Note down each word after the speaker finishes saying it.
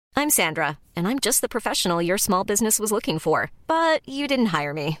I'm Sandra, and I'm just the professional your small business was looking for. But you didn't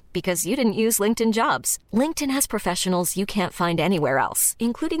hire me because you didn't use LinkedIn Jobs. LinkedIn has professionals you can't find anywhere else,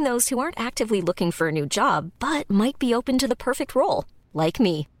 including those who aren't actively looking for a new job, but might be open to the perfect role, like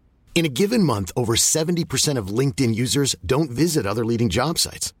me. In a given month, over 70% of LinkedIn users don't visit other leading job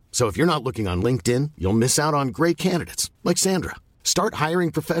sites. So if you're not looking on LinkedIn, you'll miss out on great candidates like Sandra. Start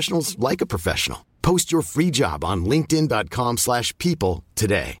hiring professionals like a professional. Post your free job on linkedin.com/people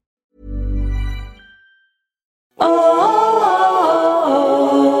today.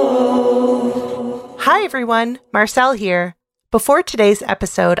 Hi everyone, Marcel here. Before today's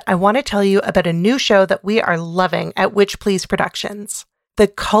episode, I want to tell you about a new show that we are loving at Witch Please Productions, the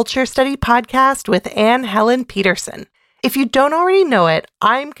Culture Study Podcast with Anne Helen Peterson. If you don't already know it,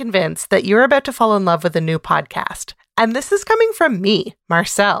 I'm convinced that you're about to fall in love with a new podcast. And this is coming from me,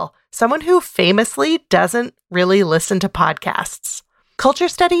 Marcel, someone who famously doesn't really listen to podcasts. Culture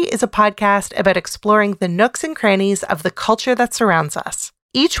Study is a podcast about exploring the nooks and crannies of the culture that surrounds us.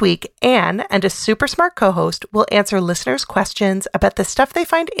 Each week, Anne and a super smart co-host will answer listeners' questions about the stuff they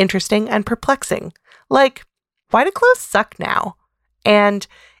find interesting and perplexing. Like, why do clothes suck now? And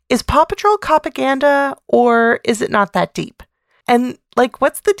is Paw Patrol propaganda, or is it not that deep? And,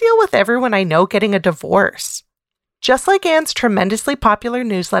 what's the deal with everyone I know getting a divorce? Just like Anne's tremendously popular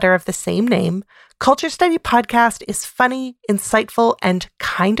newsletter of the same name, Culture Study Podcast is funny, insightful, and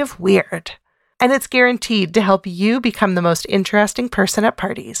kind of weird. And it's guaranteed to help you become the most interesting person at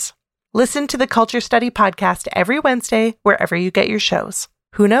parties. Listen to the Culture Study Podcast every Wednesday, wherever you get your shows.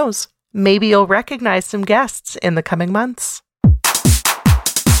 Who knows? Maybe you'll recognize some guests in the coming months.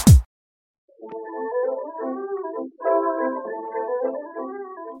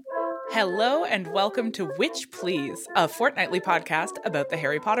 Hello and welcome to Witch Please, a fortnightly podcast about the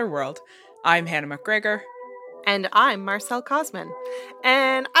Harry Potter world. I'm Hannah McGregor. And I'm Marcel Cosman.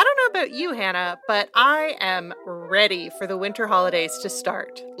 And I don't know about you, Hannah, but I am ready for the winter holidays to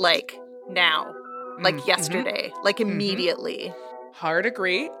start. Now. Yesterday. Immediately. Hard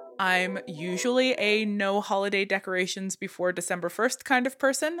agree. I'm usually a no holiday decorations before December 1st kind of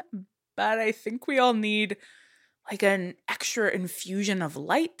person, but I think we all need an extra infusion of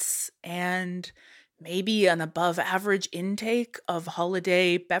lights and maybe an above average intake of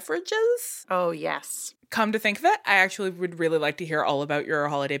holiday beverages. Oh, yes. Come to think of it, I actually would really like to hear all about your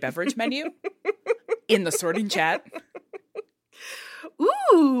holiday beverage menu in the sorting chat.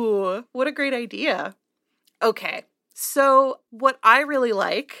 Ooh, what a great idea. Okay, so what I really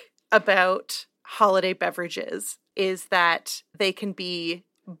like about holiday beverages is that they can be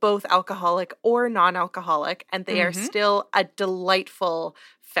both alcoholic or non-alcoholic, and they are still a delightful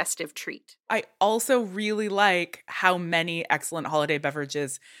festive treat. I also really like how many excellent holiday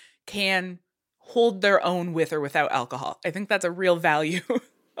beverages can hold their own with or without alcohol. I think that's a real value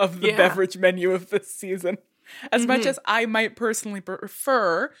of the beverage menu of this season. As much as I might personally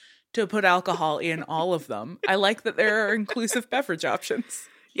prefer to put alcohol in all of them, I like that there are inclusive beverage options.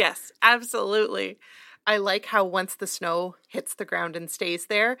 Yes, absolutely. I like how once the snow hits the ground and stays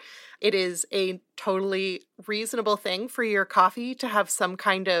there, it is a totally reasonable thing for your coffee to have some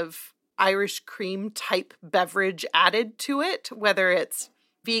kind of Irish cream type beverage added to it, whether it's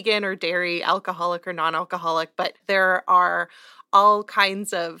vegan or dairy, alcoholic or non-alcoholic. But there are all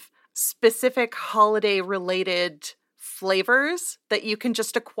kinds of specific holiday related flavors that you can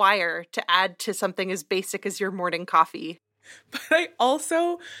just acquire to add to something as basic as your morning coffee. But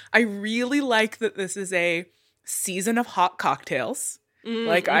I really like that this is a season of hot cocktails.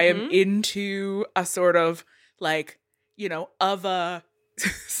 I am into a sort of of a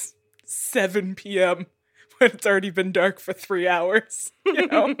 7 p.m. when it's already been dark for 3 hours.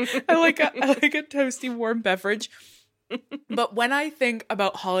 I like a toasty warm beverage. But when I think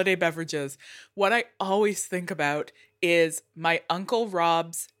about holiday beverages, what I always think about is my Uncle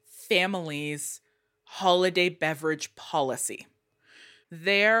Rob's family's holiday beverage policy.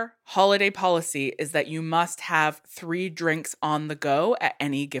 Their holiday policy is that you must have 3 drinks on the go at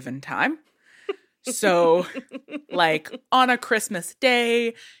any given time. So, on a Christmas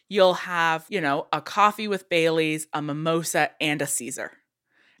day, you'll have, a coffee with Baileys, a mimosa, and a Caesar.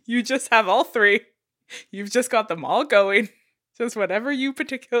 You just have all 3. You've just got them all going. Just whatever you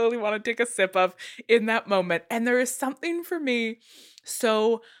particularly want to take a sip of in that moment. And there is something for me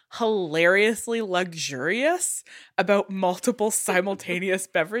so hilariously luxurious about multiple simultaneous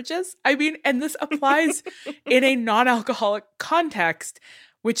beverages. I mean, and this applies in a non-alcoholic context,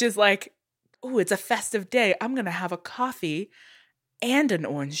 which is oh, it's a festive day. I'm going to have a coffee and an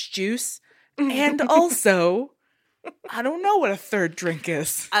orange juice. And also, I don't know what a third drink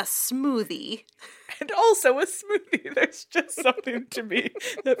is. A smoothie. And also a smoothie. There's just something to me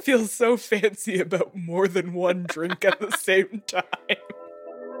that feels so fancy about more than one drink at the same time.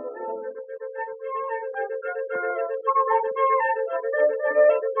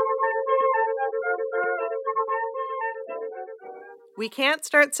 We can't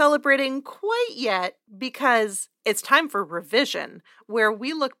start celebrating quite yet because it's time for revision, where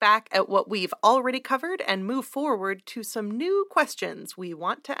we look back at what we've already covered and move forward to some new questions we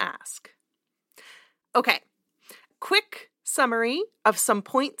want to ask. Okay, quick summary of some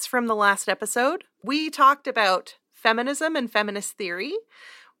points from the last episode. We talked about feminism and feminist theory.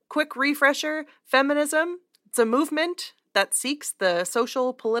 Quick refresher, feminism, it's a movement that seeks the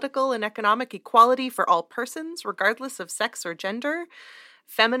social, political, and economic equality for all persons, regardless of sex or gender.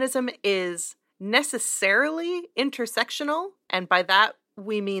 Feminism is necessarily intersectional, and by that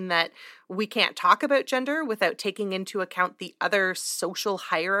we mean that we can't talk about gender without taking into account the other social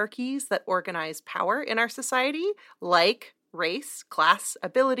hierarchies that organize power in our society, like race, class,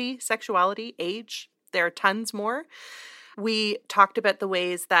 ability, sexuality, age. There are tons more. We talked about the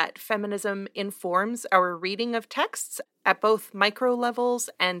ways that feminism informs our reading of texts at both micro levels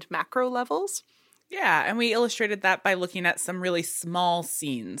and macro levels. Yeah, and we illustrated that by looking at some really small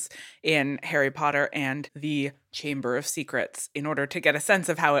scenes in Harry Potter and the Chamber of Secrets in order to get a sense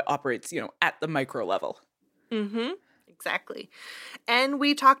of how it operates, at the micro level. Mm-hmm. Exactly. And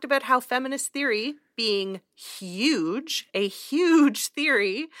we talked about how feminist theory, being huge, a huge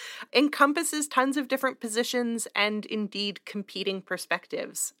theory, encompasses tons of different positions and indeed competing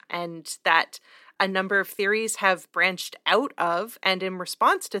perspectives, and that a number of theories have branched out of and in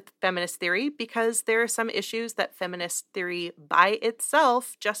response to feminist theory because there are some issues that feminist theory by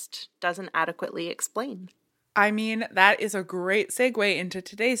itself just doesn't adequately explain. I mean, that is a great segue into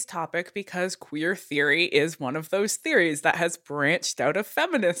today's topic because queer theory is one of those theories that has branched out of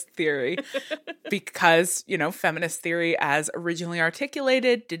feminist theory because, feminist theory as originally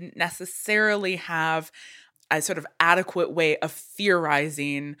articulated didn't necessarily have a sort of adequate way of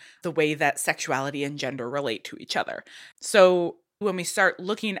theorizing the way that sexuality and gender relate to each other. So when we start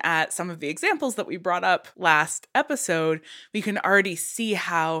looking at some of the examples that we brought up last episode, we can already see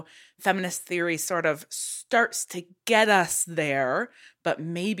how feminist theory sort of starts to get us there, but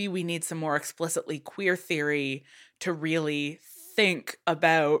maybe we need some more explicitly queer theory to really think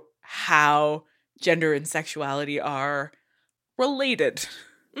about how gender and sexuality are related.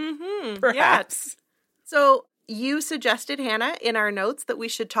 Mm-hmm. Perhaps. Yeah. So you suggested, Hannah, in our notes that we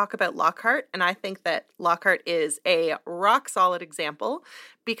should talk about Lockhart, and I think that Lockhart is a rock-solid example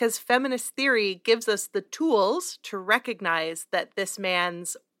because feminist theory gives us the tools to recognize that this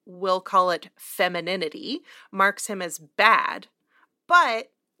man's, we'll call it femininity, marks him as bad,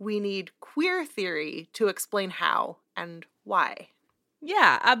 but we need queer theory to explain how and why.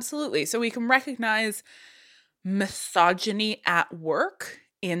 Yeah, absolutely. So we can recognize misogyny at work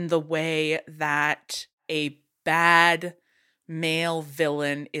in the way that a bad male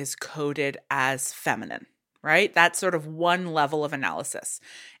villain is coded as feminine, right? That's sort of one level of analysis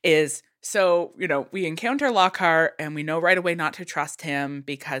is, so, we encounter Lockhart and we know right away not to trust him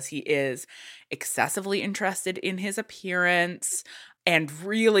because he is excessively interested in his appearance. And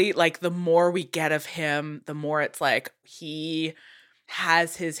really, the more we get of him, the more it's like he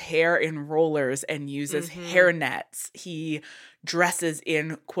has his hair in rollers and uses hair nets. He dresses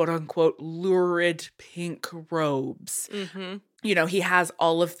in quote unquote lurid pink robes. Mm-hmm. He has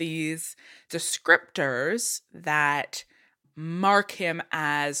all of these descriptors that mark him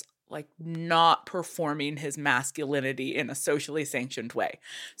as not performing his masculinity in a socially sanctioned way.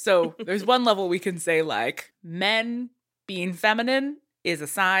 So there's one level we can say men being feminine is a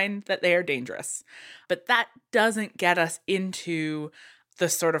sign that they are dangerous. But that doesn't get us into the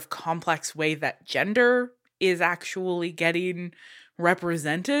sort of complex way that gender is actually getting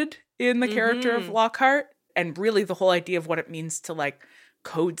represented in the character of Lockhart. And really the whole idea of what it means to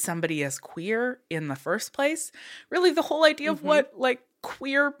code somebody as queer in the first place. Really the whole idea of what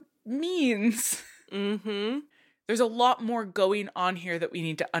queer means. Mm-hmm. There's a lot more going on here that we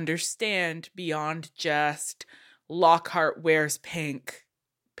need to understand beyond just Lockhart wears pink.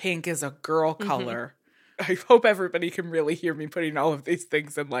 Pink is a girl color. I hope everybody can really hear me putting all of these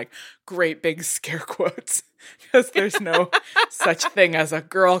things in great big scare quotes because there's no such thing as a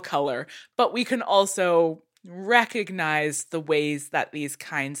girl color. But we can also recognize the ways that these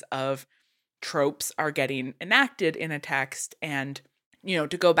kinds of tropes are getting enacted in a text. And,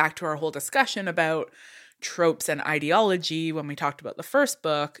 to go back to our whole discussion about tropes and ideology when we talked about the first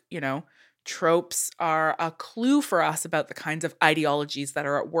book, tropes are a clue for us about the kinds of ideologies that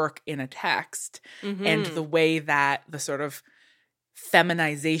are at work in a text and the way that the sort of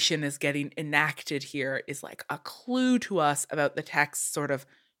feminization is getting enacted here is like a clue to us about the text's sort of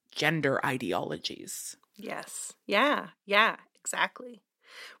gender ideologies. Yes. Yeah, exactly.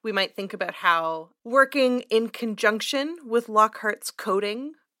 We might think about how working in conjunction with Lockhart's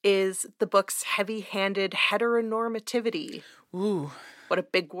coding is the book's heavy-handed heteronormativity. Ooh. What a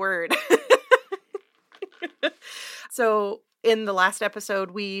big word. So in the last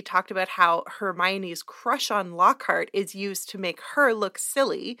episode, we talked about how Hermione's crush on Lockhart is used to make her look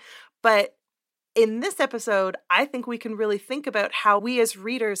silly. But in this episode, I think we can really think about how we as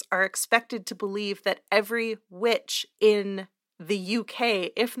readers are expected to believe that every witch in the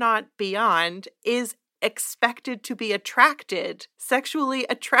UK, if not beyond, is expected to be sexually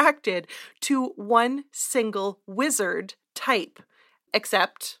attracted to one single wizard type,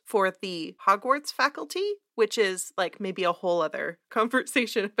 except for the Hogwarts faculty, which is like maybe a whole other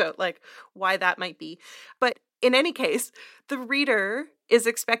conversation about like why that might be. But in any case, the reader is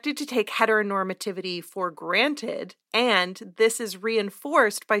expected to take heteronormativity for granted, and this is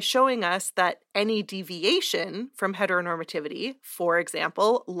reinforced by showing us that any deviation from heteronormativity, for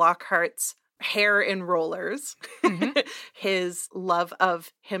example, Lockhart's hair in rollers, his love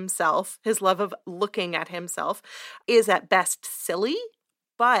of himself, his love of looking at himself, is at best silly,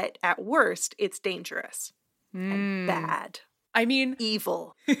 but at worst, it's dangerous and bad. I mean,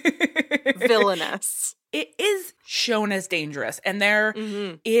 evil, villainous. It is shown as dangerous, and there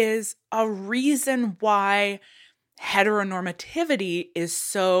is a reason why heteronormativity is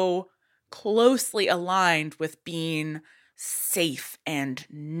so closely aligned with being safe and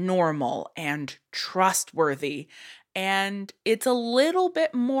normal and trustworthy. And it's a little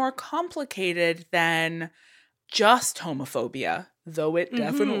bit more complicated than just homophobia, though it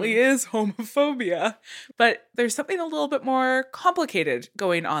definitely is homophobia. But there's something a little bit more complicated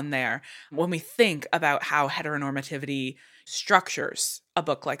going on there when we think about how heteronormativity structures a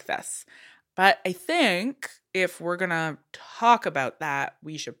book like this. But I think if we're going to talk about that,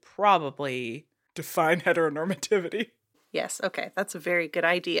 we should probably define heteronormativity. Yes, okay. That's a very good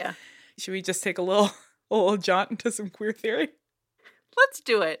idea. Should we just take a little jaunt into some queer theory? Let's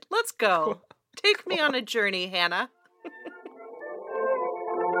do it. Let's go. Cool. Take me on a journey, Hannah.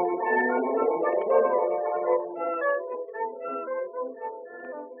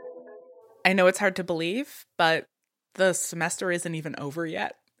 I know it's hard to believe, but the semester isn't even over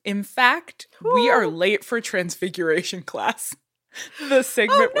yet. In fact, we are late for Transfiguration class, the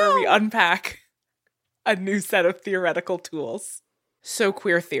segment where we unpack a new set of theoretical tools. So,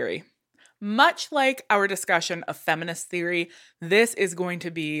 queer theory. Much like our discussion of feminist theory, this is going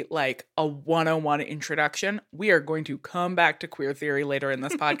to be like a 101 introduction. We are going to come back to queer theory later in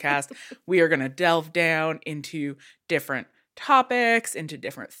this podcast. We are going to delve down into different topics, into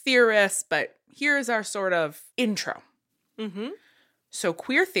different theorists, but here's our sort of intro. So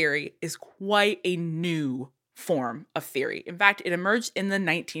queer theory is quite a new form of theory. In fact, it emerged in the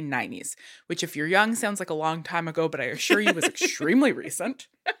 1990s, which if you're young sounds like a long time ago, but I assure you was extremely recent.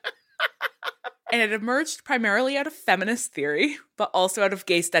 And it emerged primarily out of feminist theory, but also out of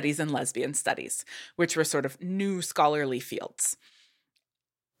gay studies and lesbian studies, which were sort of new scholarly fields.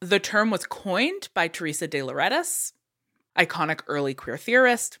 The term was coined by Teresa de Lauretis, iconic early queer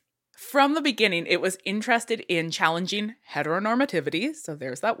theorist. From the beginning, it was interested in challenging heteronormativity, so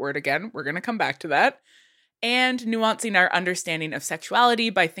there's that word again, we're going to come back to that, and nuancing our understanding of sexuality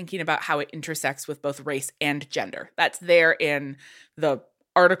by thinking about how it intersects with both race and gender. That's there in the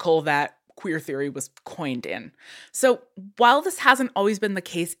article that queer theory was coined in. So while this hasn't always been the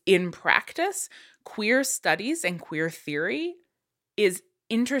case in practice, queer studies and queer theory is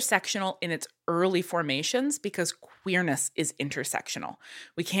intersectional in its early formations because queerness is intersectional.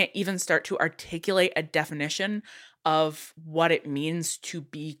 We can't even start to articulate a definition of what it means to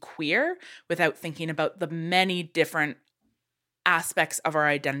be queer without thinking about the many different aspects of our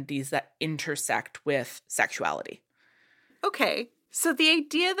identities that intersect with sexuality. Okay. So the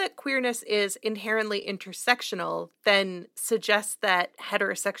idea that queerness is inherently intersectional then suggests that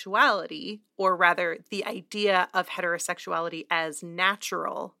heterosexuality, or rather the idea of heterosexuality as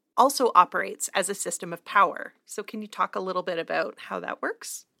natural, also operates as a system of power. So can you talk a little bit about how that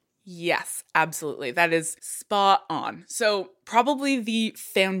works? Yes, absolutely. That is spot on. So probably the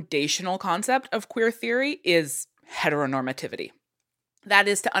foundational concept of queer theory is heteronormativity. That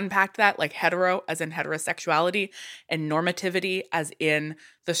is to unpack that like hetero as in heterosexuality and normativity as in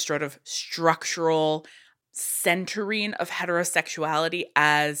the sort of structural centering of heterosexuality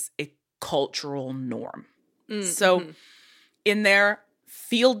as a cultural norm. So in their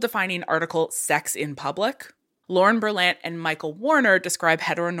field-defining article, Sex in Public, Lauren Berlant and Michael Warner describe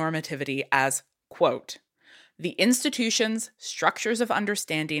heteronormativity as, quote, the institutions, structures of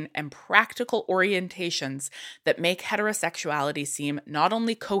understanding, and practical orientations that make heterosexuality seem not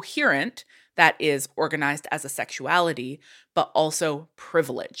only coherent, that is, organized as a sexuality, but also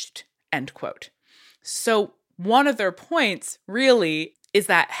privileged, end quote. So one of their points really is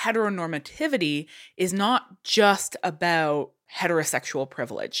that heteronormativity is not just about heterosexual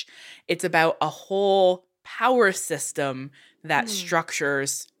privilege. It's about a whole power system that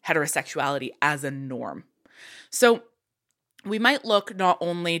structures heterosexuality as a norm. So we might look not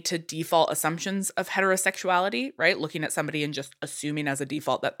only to default assumptions of heterosexuality, right? Looking at somebody and just assuming as a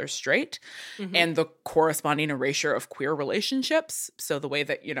default that they're straight, and the corresponding erasure of queer relationships. So the way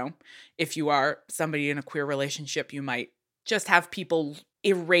that, if you are somebody in a queer relationship, you might just have people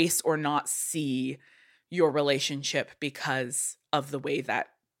erase or not see your relationship because of the way that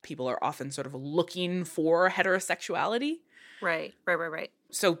people are often sort of looking for heterosexuality. Right.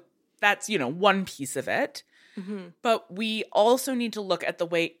 So that's, one piece of it. But we also need to look at the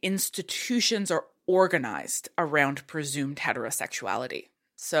way institutions are organized around presumed heterosexuality.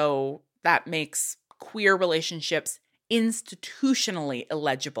 So that makes queer relationships institutionally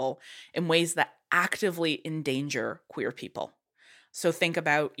illegible in ways that actively endanger queer people. So think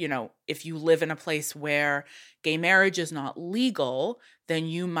about, if you live in a place where gay marriage is not legal, then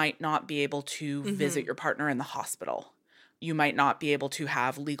you might not be able to visit your partner in the hospital. You might not be able to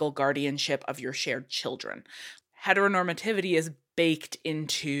have legal guardianship of your shared children. Heteronormativity is baked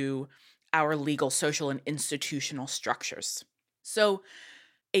into our legal, social, and institutional structures. So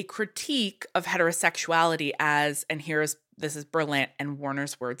a critique of heterosexuality as, and this is Berlant and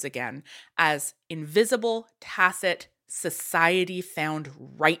Warner's words again, as invisible, tacit, society-found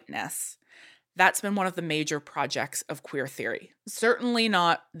rightness. That's been one of the major projects of queer theory. Certainly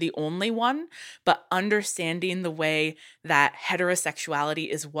not the only one, but understanding the way that heterosexuality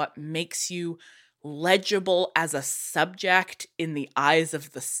is what makes you legible as a subject in the eyes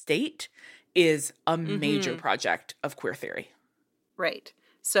of the state is a major project of queer theory. Right.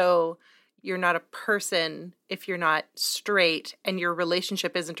 So you're not a person if you're not straight, and your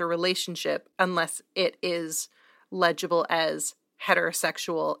relationship isn't a relationship unless it is legible as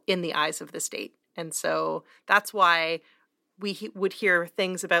heterosexual in the eyes of the state. And so that's why we would hear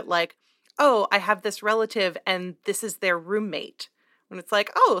things about like, oh, I have this relative and this is their roommate. When it's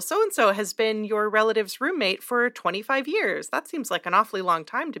like, oh, so-and-so has been your relative's roommate for 25 years. That seems like an awfully long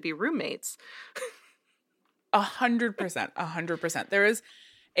time to be roommates. 100%. There is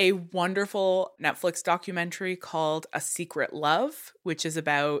a wonderful Netflix documentary called A Secret Love, which is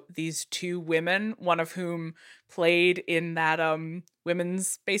about these two women, one of whom played in that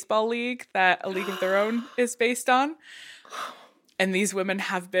women's baseball league that A League of Their Own is based on. And these women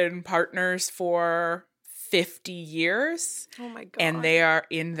have been partners for 50 years. Oh my God. And they are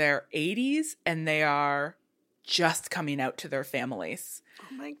in their 80s, and they are just coming out to their families.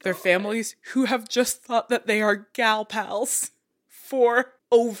 Oh my God. Their families who have just thought that they are gal pals for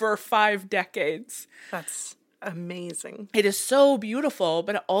over 5 decades. That's amazing. It is so beautiful,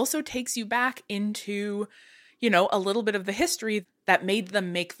 but it also takes you back into, a little bit of the history that made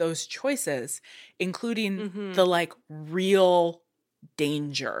them make those choices, including the real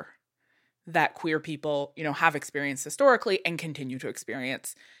danger that queer people, have experienced historically and continue to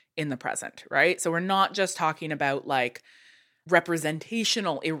experience in the present, right? So we're not just talking about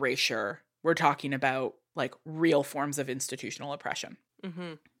representational erasure. We're talking about real forms of institutional oppression.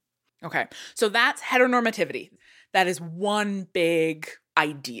 Okay, so that's heteronormativity. That is one big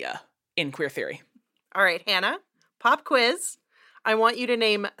idea in queer theory. All right, Hannah, pop quiz. I want you to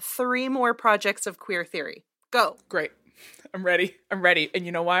name 3 more projects of queer theory. Go. Great. I'm ready. And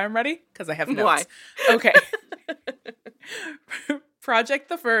you know why I'm ready? Because I have notes. Why? Okay. Project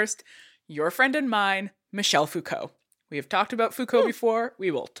the first, your friend and mine, Michel Foucault. We have talked about Foucault before.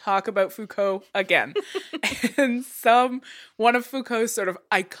 We will talk about Foucault again. And one of Foucault's sort of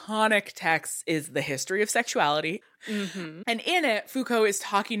iconic texts is The History of Sexuality. And in it, Foucault is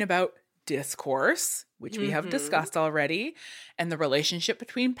talking about discourse, which we have discussed already, and the relationship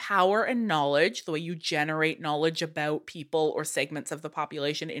between power and knowledge, the way you generate knowledge about people or segments of the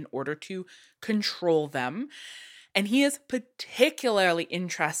population in order to control them. And he is particularly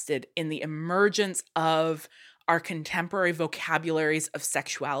interested in the emergence of our contemporary vocabularies of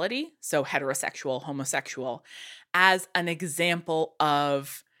sexuality, so heterosexual, homosexual, as an example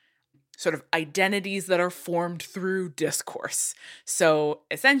of sort of identities that are formed through discourse. So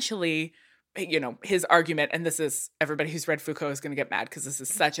essentially, his argument, and this is, everybody who's read Foucault is going to get mad because this is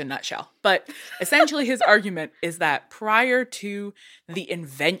such a nutshell. But essentially his argument is that prior to the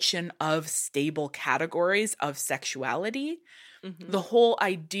invention of stable categories of sexuality, the whole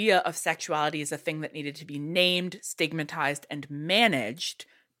idea of sexuality as a thing that needed to be named, stigmatized, and managed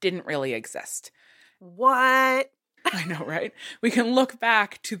didn't really exist. What? I know, right? We can look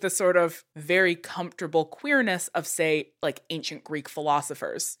back to the sort of very comfortable queerness of, say, like ancient Greek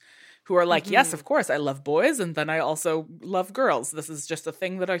philosophers who are like, yes, of course, I love boys, and then I also love girls. This is just a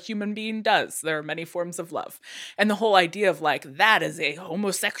thing that a human being does. There are many forms of love. And the whole idea of like, that is a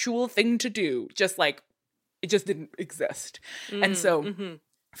homosexual thing to do, just like, it just didn't exist. And so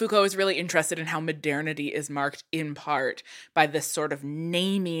Foucault is really interested in how modernity is marked in part by this sort of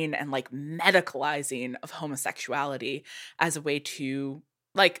naming and like medicalizing of homosexuality as a way to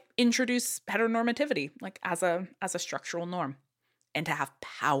like introduce heteronormativity, like as a structural norm, and to have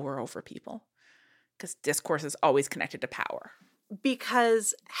power over people, because discourse is always connected to power.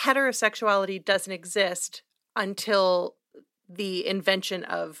 Because heterosexuality doesn't exist until the invention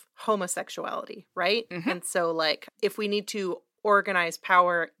of homosexuality, right? And so like if we need to organize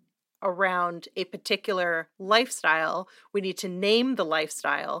power around a particular lifestyle, we need to name the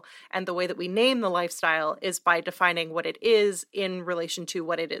lifestyle. And the way that we name the lifestyle is by defining what it is in relation to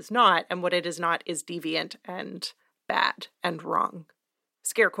what it is not. And what it is not is deviant and bad and wrong.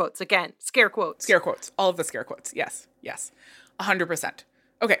 Scare quotes again. Scare quotes. Scare quotes. All of the scare quotes. Yes. 100%.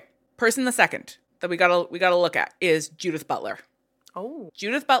 Okay. Person the second that we gotta look at is Judith Butler. Oh.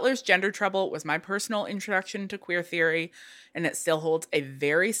 Judith Butler's Gender Trouble was my personal introduction to queer theory, and it still holds a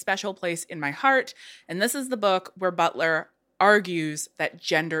very special place in my heart. And this is the book where Butler argues that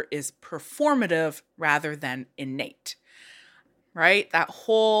gender is performative rather than innate. Right? That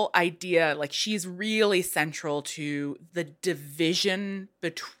whole idea, like she's really central to the division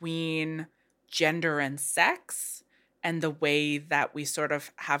between gender and sex, and the way that we sort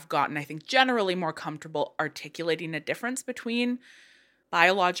of have gotten, I think, generally more comfortable articulating a difference between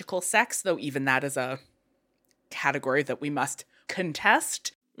biological sex, though even that is a category that we must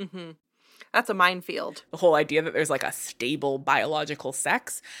contest. That's a minefield. The whole idea that there's like a stable biological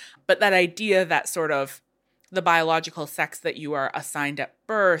sex, but that idea that sort of the biological sex that you are assigned at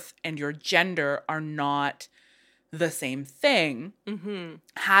birth and your gender are not the same thing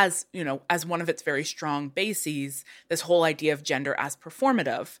has, as one of its very strong bases, this whole idea of gender as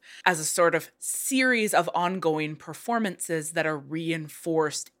performative, as a sort of series of ongoing performances that are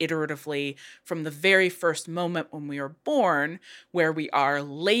reinforced iteratively from the very first moment when we are born, where we are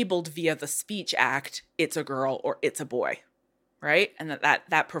labeled via the speech act, it's a girl or it's a boy. Right? And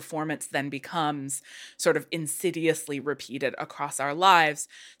that performance then becomes sort of insidiously repeated across our lives,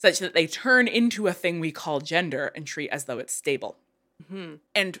 such that they turn into a thing we call gender and treat as though it's stable.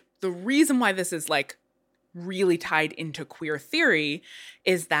 And the reason why this is like really tied into queer theory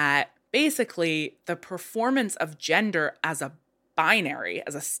is that basically the performance of gender as a binary,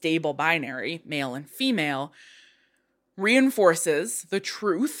 as a stable binary, male and female, reinforces the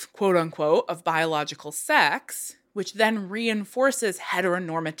truth, quote unquote, of biological sex, which then reinforces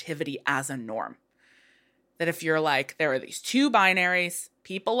heteronormativity as a norm. That if you're like, there are these two binaries,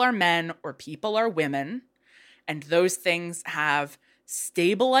 people are men or people are women, and those things have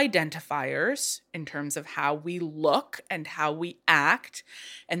stable identifiers in terms of how we look and how we act,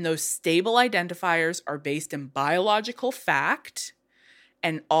 and those stable identifiers are based in biological fact,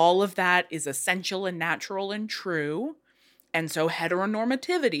 and all of that is essential and natural and true. And so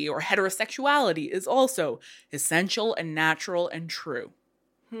heteronormativity or heterosexuality is also essential and natural and true.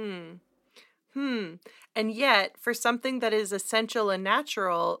 And yet, for something that is essential and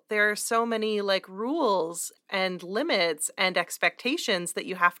natural, there are so many like rules and limits and expectations that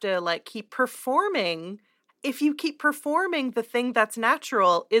you have to like keep performing. If you keep performing the thing that's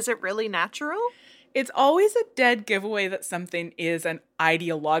natural, is it really natural? It's always a dead giveaway that something is an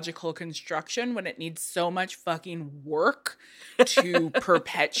ideological construction when it needs so much fucking work to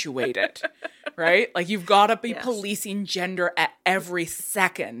perpetuate it, right? Like you've got to be policing gender at every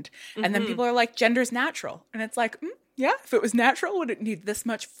second. And then people are like, gender's natural. And it's like, yeah, if it was natural, would it need this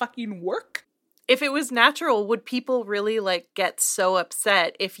much fucking work? If it was natural, would people really like get so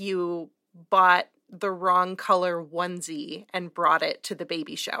upset if you bought the wrong color onesie and brought it to the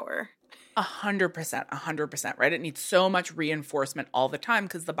baby shower? 100%, right? It needs so much reinforcement all the time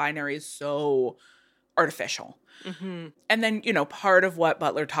because the binary is so artificial. And then, part of what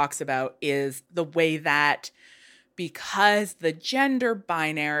Butler talks about is the way that because the gender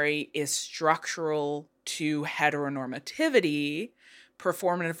binary is structural to heteronormativity,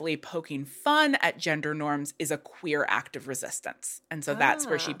 performatively poking fun at gender norms is a queer act of resistance. And so that's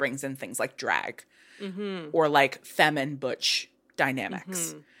where she brings in things like drag or like femme and butch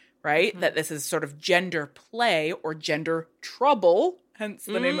dynamics, right? That this is sort of gender play or gender trouble, hence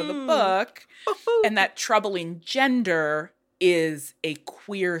the name of the book. And that troubling gender is a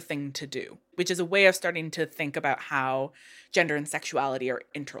queer thing to do, which is a way of starting to think about how gender and sexuality are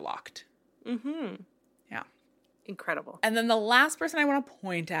interlocked. Yeah. Incredible. And then the last person I want to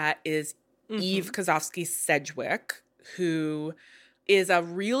point at is Eve Kosofsky-Sedgwick, who is a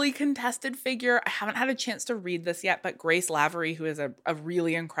really contested figure. I haven't had a chance to read this yet, but Grace Lavery, who is a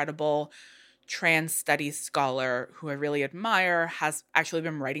really incredible trans studies scholar who I really admire, has actually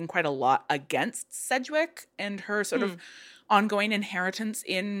been writing quite a lot against Sedgwick and her sort of ongoing inheritance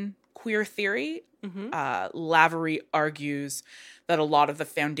in queer theory. Lavery argues that a lot of the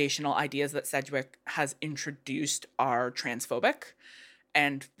foundational ideas that Sedgwick has introduced are transphobic.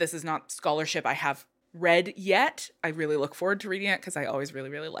 And this is not scholarship I have read yet. I really look forward to reading it because I always really,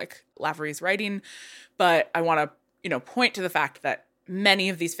 really like Lavery's writing. But I want to, point to the fact that many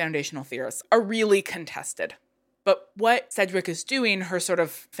of these foundational theorists are really contested. But what Sedgwick is doing, her sort of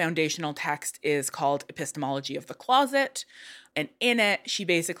foundational text is called Epistemology of the Closet. And in it, she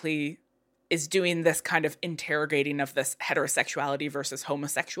basically is doing this kind of interrogating of this heterosexuality versus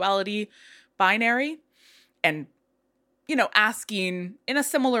homosexuality binary. And, asking in a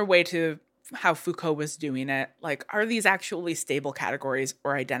similar way to how Foucault was doing it, like, are these actually stable categories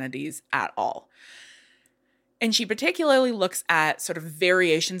or identities at all? And she particularly looks at sort of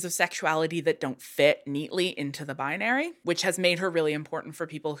variations of sexuality that don't fit neatly into the binary, which has made her really important for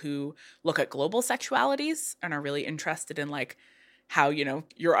people who look at global sexualities and are really interested in like how,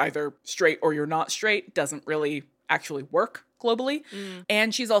 you're either straight or you're not straight doesn't really actually work globally.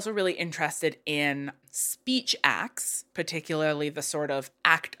 And she's also really interested in speech acts, particularly the sort of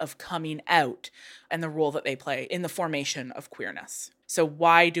act of coming out and the role that they play in the formation of queerness. So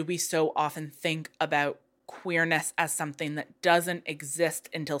why do we so often think about queerness as something that doesn't exist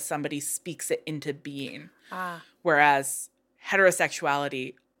until somebody speaks it into being? Whereas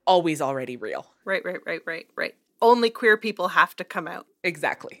heterosexuality, always already real. Right. Only queer people have to come out.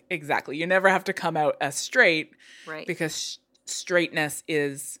 Exactly. You never have to come out as straight. Right. Because straightness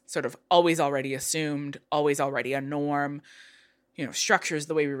is sort of always already assumed, always already a norm, structures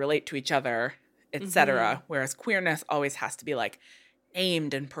the way we relate to each other, etc. Whereas queerness always has to be like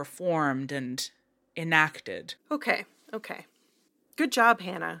aimed and performed and enacted. Okay. Good job,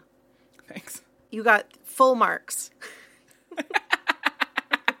 Hannah. Thanks. You got full marks.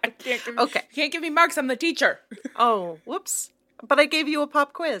 You can't give me marks. I'm the teacher. Oh, whoops. But I gave you a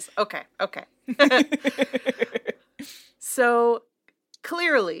pop quiz. Okay. So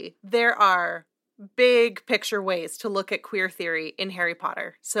clearly there are big picture ways to look at queer theory in Harry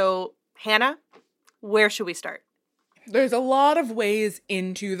Potter. So Hannah, where should we start? There's a lot of ways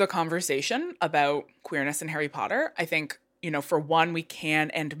into the conversation about queerness in Harry Potter. I think, for one, we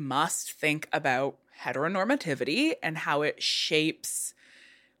can and must think about heteronormativity and how it shapes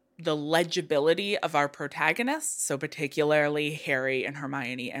the legibility of our protagonists. So particularly Harry and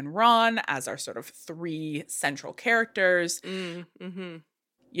Hermione and Ron as our sort of three central characters.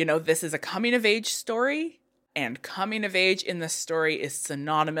 This is a coming of age story, and coming of age in this story is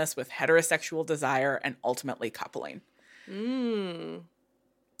synonymous with heterosexual desire and ultimately coupling.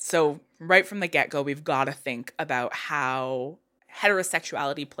 So right from the get-go, we've got to think about how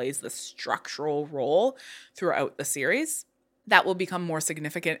heterosexuality plays the structural role throughout the series. That will become more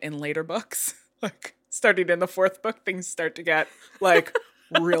significant in later books. Like, starting in the fourth book, things start to get, like,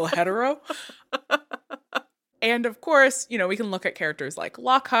 real hetero. And, of course, we can look at characters like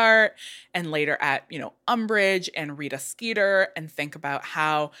Lockhart and later at, Umbridge and Rita Skeeter and think about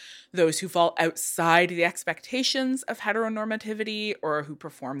how those who fall outside the expectations of heteronormativity or who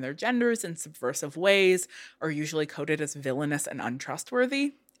perform their genders in subversive ways are usually coded as villainous and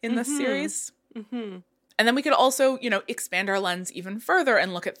untrustworthy in this series. And then we could also, expand our lens even further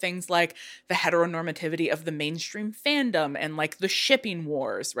and look at things like the heteronormativity of the mainstream fandom and like the shipping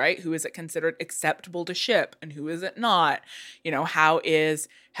wars, right? Who is it considered acceptable to ship and who is it not? How is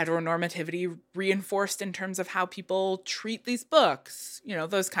heteronormativity reinforced in terms of how people treat these books?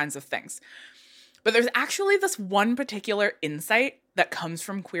 Those kinds of things. But there's actually this one particular insight that comes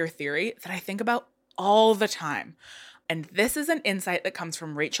from queer theory that I think about all the time. And this is an insight that comes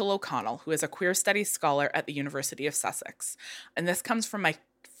from Rachel O'Connell, who is a queer studies scholar at the University of Sussex. And this comes from my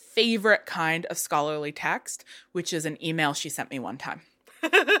favorite kind of scholarly text, which is an email she sent me one time.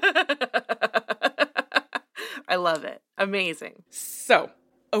 I love it. Amazing. So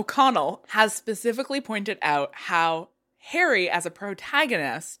O'Connell has specifically pointed out how Harry, as a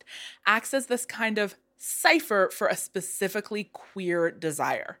protagonist, acts as this kind of cipher for a specifically queer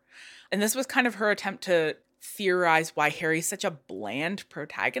desire. And this was kind of her attempt to theorize why Harry's such a bland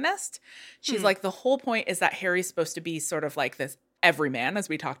protagonist. She's like, the whole point is that Harry's supposed to be sort of like this everyman, as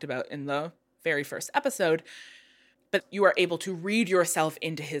we talked about in the very first episode, but you are able to read yourself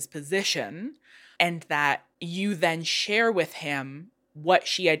into his position, and that you then share with him what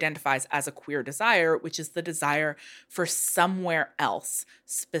she identifies as a queer desire, which is the desire for somewhere else,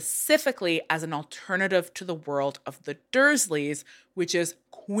 specifically as an alternative to the world of the Dursleys, which is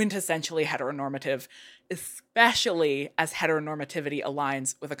quintessentially heteronormative, especially as heteronormativity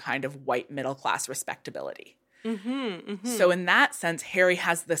aligns with a kind of white middle-class respectability. So in that sense, Harry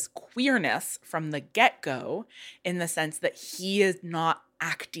has this queerness from the get-go in the sense that he is not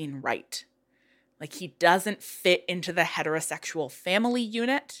acting right. Like, he doesn't fit into the heterosexual family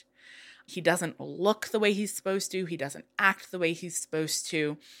unit. He doesn't look the way he's supposed to. He doesn't act the way he's supposed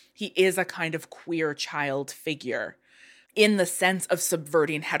to. He is a kind of queer child figure in the sense of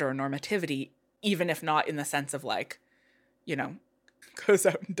subverting heteronormativity, even if not in the sense of, like, you know, goes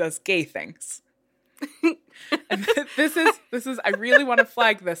out and does gay things. And this is, I really want to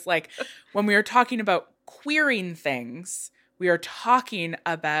flag this. Like, when we are talking about queering things, we are talking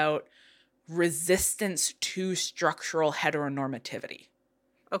about resistance to structural heteronormativity.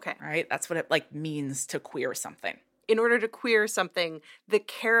 Okay. Right? That's what it like means to queer something. In order to queer something, the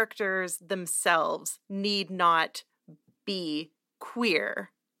characters themselves need not be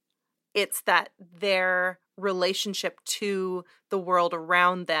queer. It's that their relationship to the world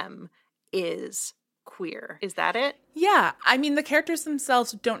around them is queer. Is that it? Yeah. I mean, the characters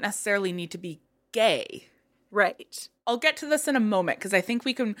themselves don't necessarily need to be gay. Right. I'll get to this in a moment because I think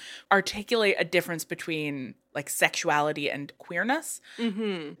we can articulate a difference between like sexuality and queerness,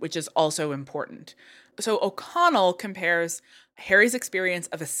 which is also important. So O'Connell compares Harry's experience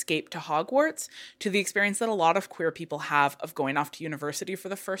of escape to Hogwarts to the experience that a lot of queer people have of going off to university for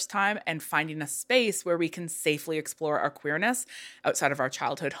the first time and finding a space where we can safely explore our queerness outside of our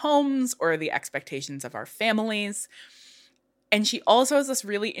childhood homes or the expectations of our families. And she also has this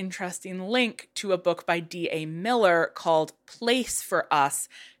really interesting link to a book by D.A. Miller called Place for Us,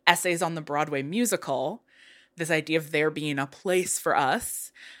 Essays on the Broadway Musical. This idea of there being a place for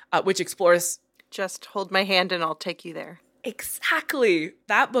us, which explores... Just hold my hand and I'll take you there. Exactly.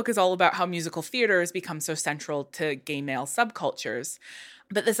 That book is all about how musical theater has become so central to gay male subcultures.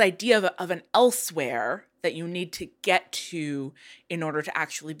 But this idea of an elsewhere that you need to get to in order to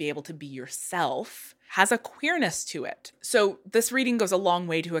actually be able to be yourself has a queerness to it. So this reading goes a long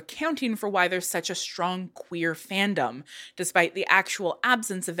way to accounting for why there's such a strong queer fandom, despite the actual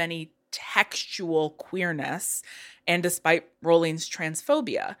absence of any textual queerness, and despite Rowling's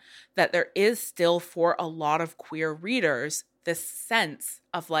transphobia, that there is still for a lot of queer readers this sense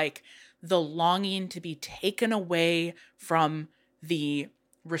of like the longing to be taken away from the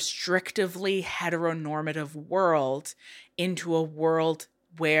restrictively heteronormative world into a world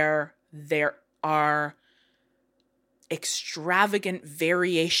where there are extravagant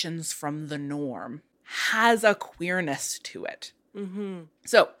variations from the norm, has a queerness to it.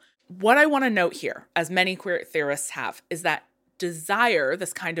 So what I want to note here, as many queer theorists have, is that desire,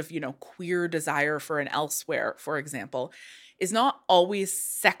 this kind of, queer desire for an elsewhere, for example, is not always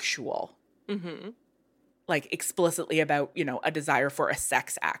sexual. Like explicitly about, a desire for a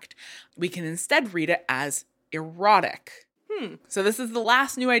sex act. We can instead read it as erotic. So this is the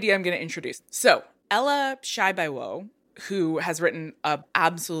last new idea I'm going to introduce. So Ella Shaibawo, who has written an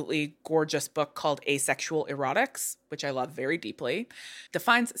absolutely gorgeous book called Asexual Erotics, which I love very deeply,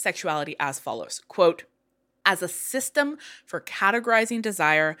 defines sexuality as follows, quote, as a system for categorizing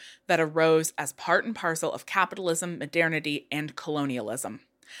desire that arose as part and parcel of capitalism, modernity, and colonialism.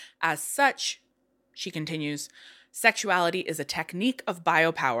 As such, she continues, sexuality is a technique of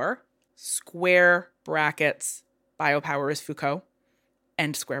biopower, square brackets, biopower is Foucault,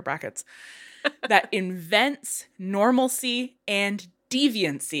 end square brackets, that invents normalcy and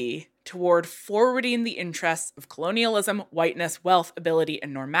deviancy toward forwarding the interests of colonialism, whiteness, wealth, ability,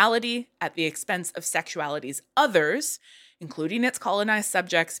 and normality at the expense of sexuality's others, including its colonized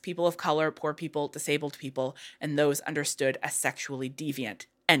subjects, people of color, poor people, disabled people, and those understood as sexually deviant,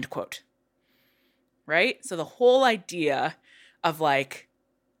 end quote. Right? So the whole idea of like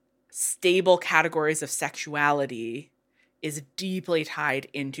stable categories of sexuality is deeply tied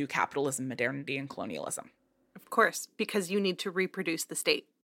into capitalism, modernity, and colonialism. Of course, because you need to reproduce the state.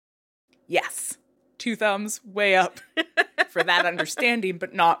 Yes. 2 thumbs way up for that understanding,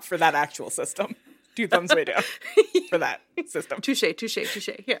 but not for that actual system. 2 thumbs way down for that system.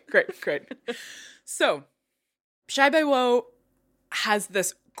 Touché. Yeah. Great. So Shaibai has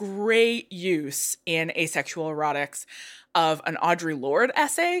this great use in Asexual Erotics of an Audre Lorde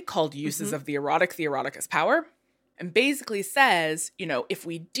essay called Uses of the Erotic as Power. And basically says, you know, if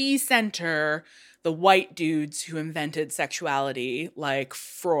we decenter the white dudes who invented sexuality like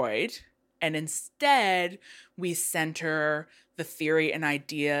Freud, and instead we center the theory and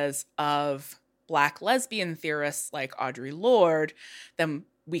ideas of Black lesbian theorists like Audre Lorde, then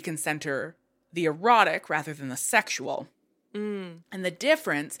we can center the erotic rather than the sexual. And the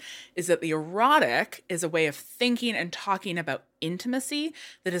difference is that the erotic is a way of thinking and talking about intimacy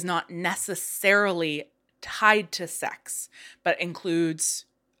that is not necessarily tied to sex, but includes,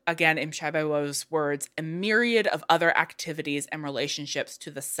 again, in Shaibai words, a myriad of other activities and relationships to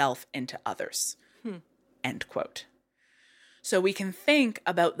the self and to others. End quote. So we can think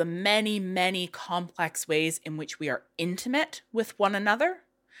about the many, many complex ways in which we are intimate with one another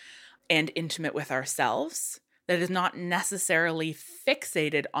and intimate with ourselves that is not necessarily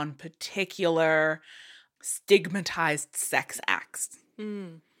fixated on particular stigmatized sex acts.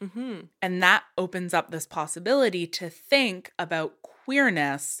 And that opens up this possibility to think about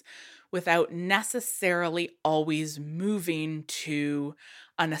queerness without necessarily always moving to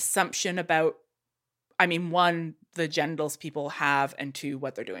an assumption about, I mean, one, the genitals people have, and two,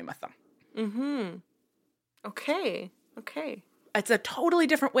 what they're doing with them. Okay. It's a totally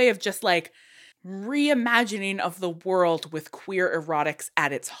different way of just like reimagining of the world with queer erotics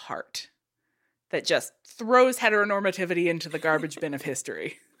at its heart that just throws heteronormativity into the garbage bin of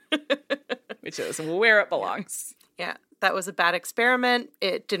history. Which is where it belongs. Yeah, that was a bad experiment.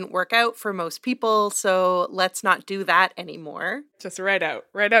 It didn't work out for most people, so let's not do that anymore. Just right out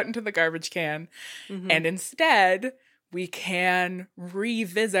into the garbage can. And instead, we can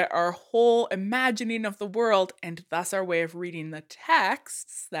revisit our whole imagining of the world and thus our way of reading the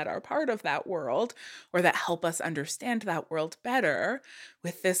texts that are part of that world or that help us understand that world better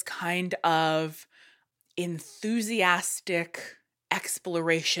with this kind of enthusiastic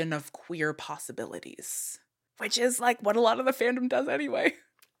exploration of queer possibilities, which is like what a lot of the fandom does anyway.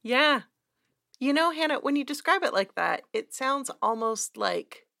 Yeah. You know, Hannah, when you describe it like that, it sounds almost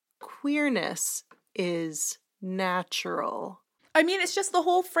like queerness is natural. I mean, it's just the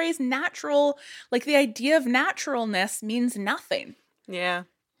whole phrase natural, like the idea of naturalness means nothing. Yeah.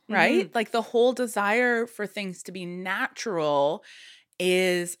 Right? Like the whole desire for things to be natural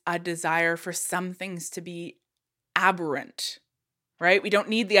is a desire for some things to be aberrant. Right? We don't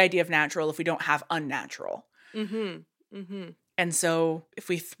need the idea of natural if we don't have unnatural. And so if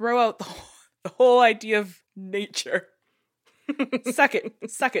we throw out the whole idea of nature, suck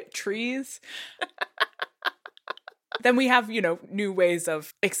it, trees, then we have, you know, new ways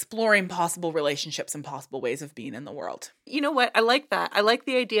of exploring possible relationships and possible ways of being in the world. You know what? I like that. I like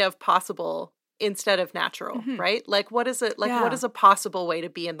the idea of possible instead of natural, right? Like, what is it? Like, what is a possible way to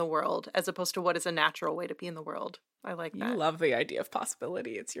be in the world as opposed to what is a natural way to be in the world? I like that. You love the idea of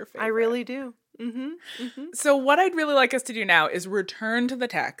possibility. It's your favorite. I really do. So what I'd really like us to do now is return to the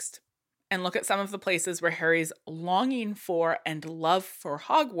text and look at some of the places where Harry's longing for and love for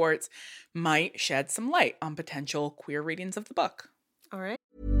Hogwarts might shed some light on potential queer readings of the book. All right.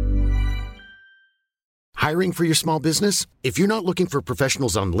 Hiring for your small business? If you're not looking for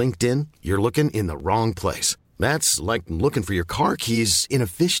professionals on LinkedIn, you're looking in the wrong place. That's like looking for your car keys in a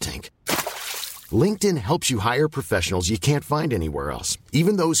fish tank. LinkedIn helps you hire professionals you can't find anywhere else,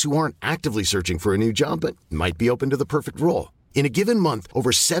 even those who aren't actively searching for a new job but might be open to the perfect role. In a given month,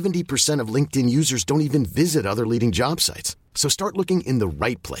 over 70% of LinkedIn users don't even visit other leading job sites. So start looking in the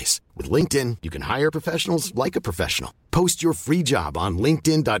right place. With LinkedIn, you can hire professionals like a professional. Post your free job on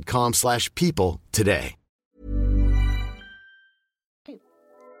linkedin.com/people today.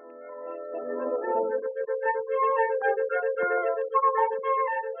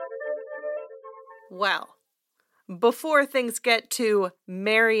 Well, before things get too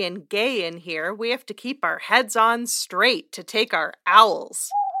merry and gay in here, we have to keep our heads on straight to take our owls.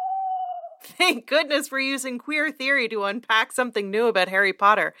 Thank goodness we're using queer theory to unpack something new about Harry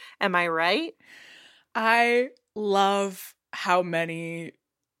Potter. Am I right? I love how many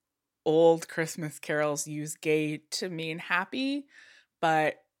old Christmas carols use gay to mean happy,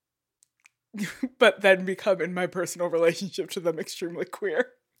 but then become in my personal relationship to them extremely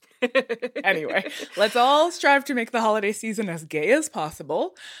queer. Anyway, let's all strive to make the holiday season as gay as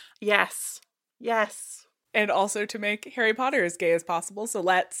possible. Yes. And also to make Harry Potter as gay as possible. So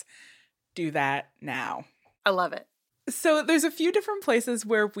let's do that now. I love it. So there's a few different places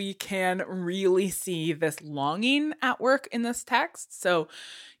where we can really see this longing at work in this text. So,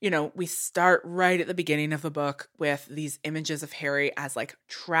 we start right at the beginning of the book with these images of Harry as like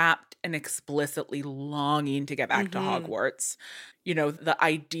trapped and explicitly longing to get back to Hogwarts. The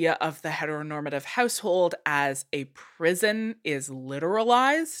idea of the heteronormative household as a prison is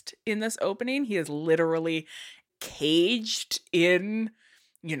literalized in this opening. He is literally caged in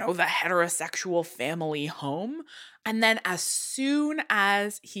the heterosexual family home. And then as soon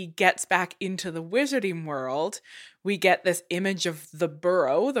as he gets back into the wizarding world, we get this image of the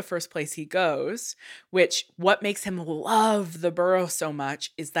Burrow, the first place he goes, which what makes him love the Burrow so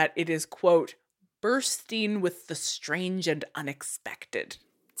much is that it is, quote, bursting with the strange and unexpected.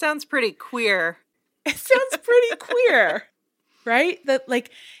 Sounds pretty queer. It sounds pretty queer, right? That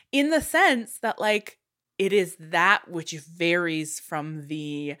like, in the sense that like, it is that which varies from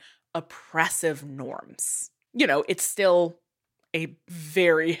the oppressive norms. It's still a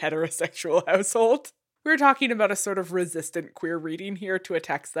very heterosexual household. We're talking about a sort of resistant queer reading here to a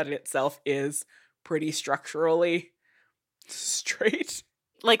text that itself is pretty structurally straight.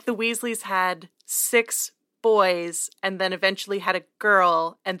 Like the Weasleys had 6 boys and then eventually had a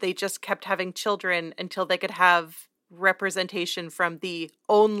girl, and they just kept having children until they could have representation from the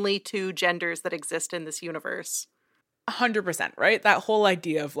only 2 genders that exist in this universe. 100%, right? That whole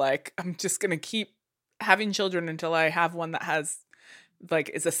idea of like, I'm just going to keep having children until I have one that has like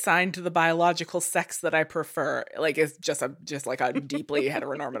is assigned to the biological sex that I prefer, like is just like a deeply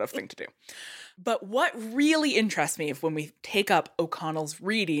heteronormative thing to do. But what really interests me when we take up O'Connell's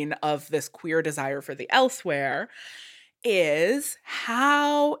reading of this queer desire for the elsewhere is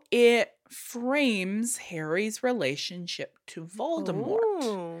how it frames Harry's relationship to Voldemort.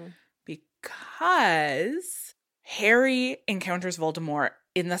 Ooh. Because Harry encounters Voldemort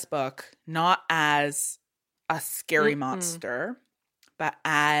in this book not as a scary monster, but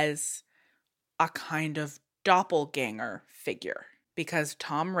as a kind of doppelganger figure. Because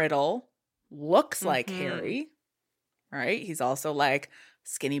Tom Riddle looks like Harry, right? He's also like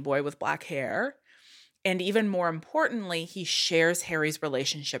skinny boy with black hair. And even more importantly, he shares Harry's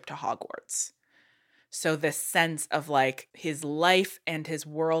relationship to Hogwarts. So this sense of like his life and his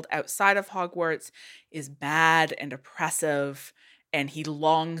world outside of Hogwarts is bad and oppressive, and he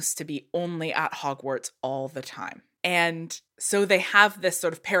longs to be only at Hogwarts all the time. And so they have this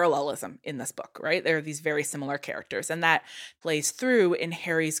sort of parallelism in this book, right? There are these very similar characters, and that plays through in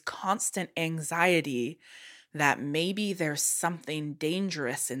Harry's constant anxiety that maybe there's something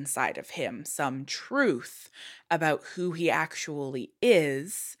dangerous inside of him, some truth about who he actually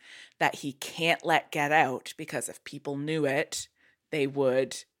is that he can't let get out, because if people knew it, they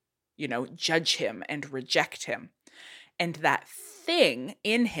would, judge him and reject him. And that thing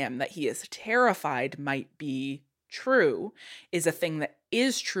in him that he is terrified might be true is a thing that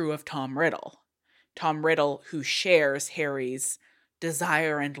is true of Tom Riddle. Tom Riddle, who shares Harry's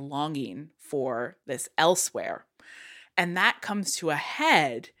desire and longing for this elsewhere. And that comes to a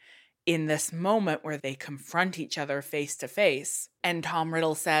head in this moment where they confront each other face to face. And Tom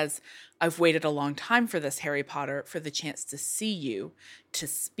Riddle says, "I've waited a long time for this, Harry Potter, for the chance to see you, to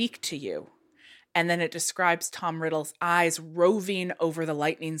speak to you." And then it describes Tom Riddle's eyes roving over the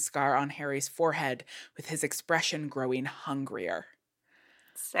lightning scar on Harry's forehead, with his expression growing hungrier.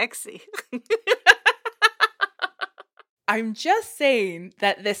 Sexy. I'm just saying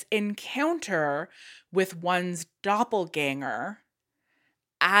that this encounter with one's doppelganger,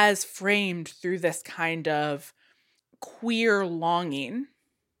 as framed through this kind of queer longing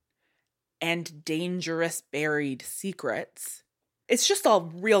and dangerous buried secrets, it's just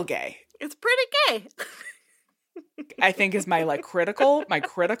all real gay. It's pretty gay. I think is my critical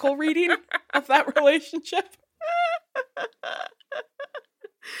reading of that relationship.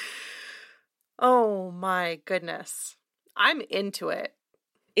 Oh my goodness. I'm into it.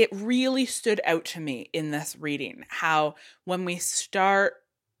 It really stood out to me in this reading how when we start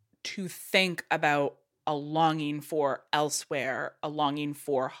to think about a longing for elsewhere, a longing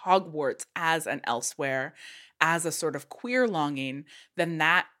for Hogwarts as an elsewhere, as a sort of queer longing, then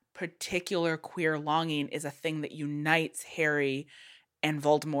that particular queer longing is a thing that unites Harry and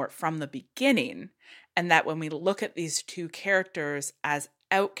Voldemort from the beginning. And that when we look at these two characters as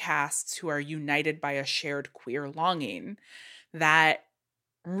outcasts who are united by a shared queer longing, that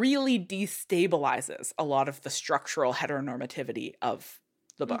really destabilizes a lot of the structural heteronormativity of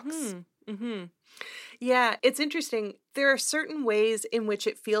the books. Yeah, it's interesting. There are certain ways in which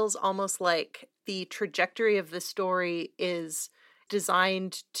it feels almost like the trajectory of the story is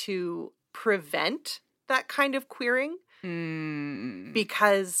designed to prevent that kind of queering.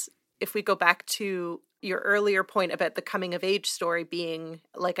 Because if we go back to your earlier point about the coming of age story being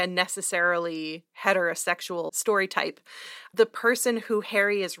like a necessarily heterosexual story type, the person who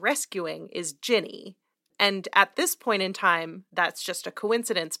Harry is rescuing is Ginny. And at this point in time, that's just a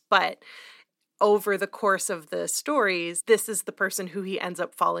coincidence, but over the course of the stories, this is the person who he ends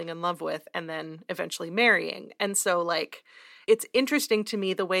up falling in love with and then eventually marrying. And so, like, it's interesting to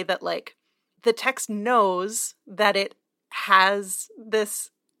me the way that, like, the text knows that it has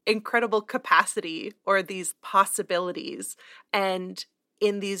this incredible capacity or these possibilities, and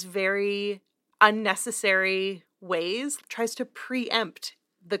in these very unnecessary ways tries to preempt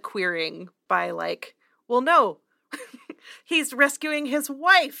the queering by, like, well, no, he's rescuing his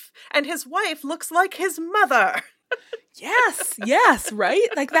wife, and his wife looks like his mother. Yes, right?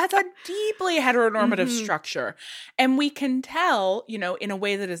 Like, that's a deeply heteronormative structure. And we can tell, you know, in a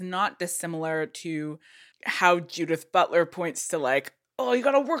way that is not dissimilar to how Judith Butler points to, like, oh, you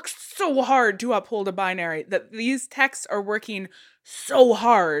gotta work so hard to uphold a binary, that these texts are working so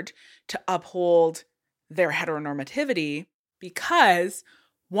hard to uphold their heteronormativity because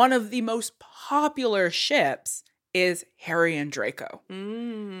one of the most popular ships is Harry and Draco.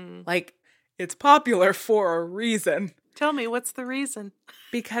 Like, it's popular for a reason. Tell me, what's the reason?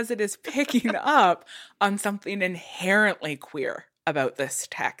 Because it is picking up on something inherently queer about this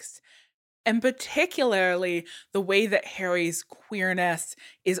text. And particularly the way that Harry's queerness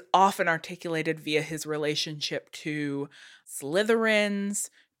is often articulated via his relationship to Slytherins,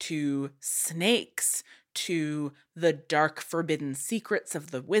 to snakes, to the dark forbidden secrets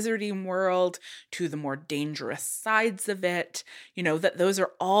of the wizarding world, to the more dangerous sides of it. You know, that those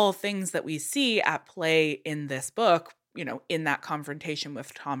are all things that we see at play in this book, you know, in that confrontation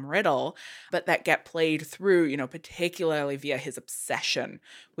with Tom Riddle, but that get played through, you know, particularly via his obsession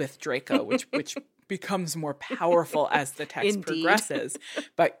with Draco, which becomes more powerful as the text progresses.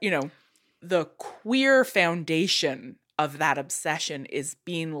 But, you know, the queer foundation of that obsession is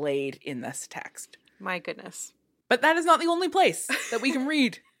being laid in this text. My goodness. But that is not the only place that we can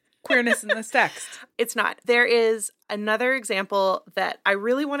read queerness in this text. It's not. There is another example that I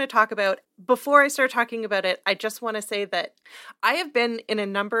really want to talk about. Before I start talking about it, I just want to say that I have been in a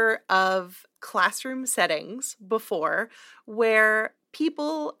number of classroom settings before where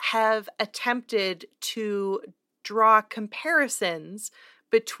people have attempted to draw comparisons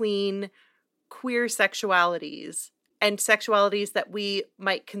between queer sexualities and sexualities that we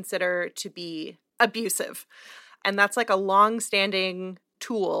might consider to be abusive. And that's like a long-standing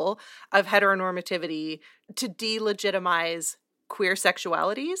tool of heteronormativity to delegitimize queer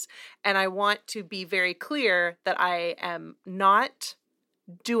sexualities. And I want to be very clear that I am not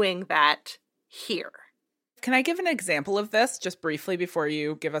doing that here. Can I give an example of this just briefly before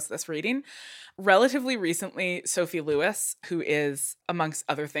you give us this reading? Relatively recently, Sophie Lewis, who is, amongst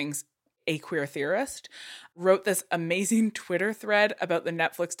other things, a queer theorist, wrote this amazing Twitter thread about the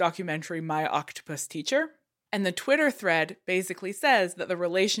Netflix documentary My Octopus Teacher. And the Twitter thread basically says that the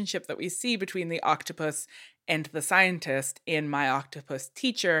relationship that we see between the octopus and the scientist in My Octopus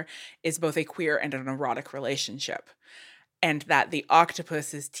Teacher is both a queer and an erotic relationship. And that the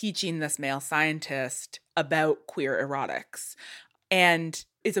octopus is teaching this male scientist about queer erotics. And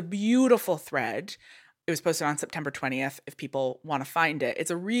it's a beautiful thread. It was posted on September 20th, if people want to find it.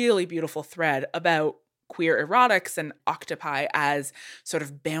 It's a really beautiful thread about queer erotics and octopi as sort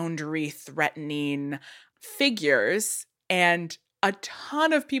of boundary-threatening figures. And a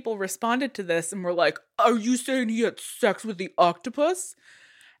ton of people responded to this and were like, are you saying he had sex with the octopus?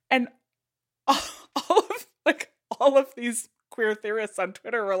 And all of these queer theorists on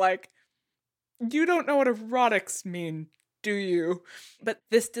Twitter were like, you don't know what erotics mean, do you? But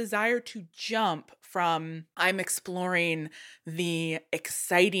this desire to jump from I'm exploring the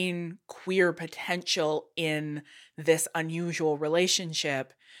exciting queer potential in this unusual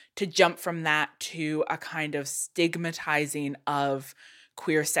relationship to jump from that to a kind of stigmatizing of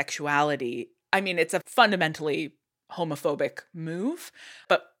queer sexuality. I mean, it's a fundamentally homophobic move,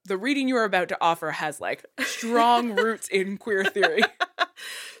 but the reading you are about to offer has like strong roots in queer theory.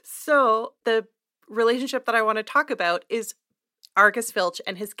 So the relationship that I want to talk about is Argus Filch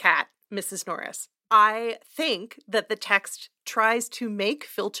and his cat, Mrs. Norris. I think that the text tries to make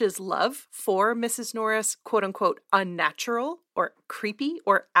Filch's love for Mrs. Norris, quote unquote, unnatural or creepy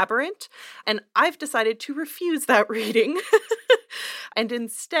or aberrant. And I've decided to refuse that reading and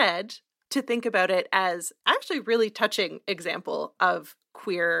instead to think about it as actually a really touching example of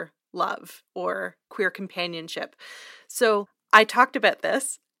queer love or queer companionship. So I talked about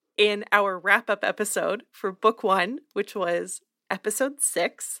this in our wrap-up episode for book 1, which was episode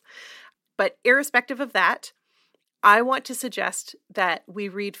 6. But irrespective of that, I want to suggest that we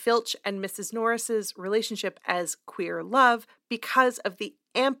read Filch and Mrs. Norris's relationship as queer love because of the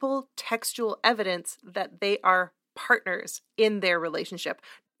ample textual evidence that they are partners in their relationship.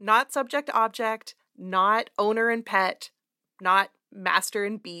 Not subject-object, not owner and pet, not master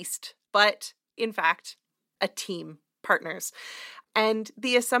and beast, but, in fact, a team, partners. And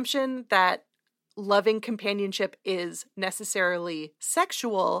the assumption that loving companionship is necessarily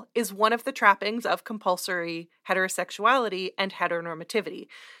sexual is one of the trappings of compulsory heterosexuality and heteronormativity.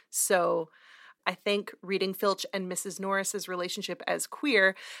 So I think reading Filch and Mrs. Norris's relationship as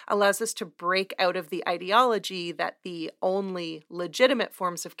queer allows us to break out of the ideology that the only legitimate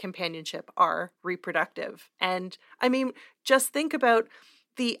forms of companionship are reproductive. And I mean, just think about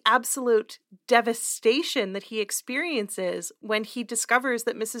the absolute devastation that he experiences when he discovers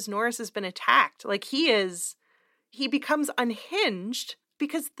that Mrs. Norris has been attacked. Like he becomes unhinged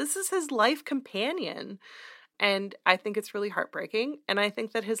because this is his life companion. And I think it's really heartbreaking. And I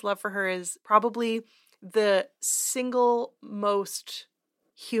think that his love for her is probably the single most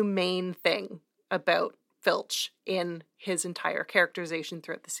humane thing about Filch in his entire characterization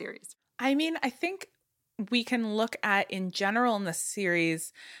throughout the series. I mean, I think we can look at, in general in the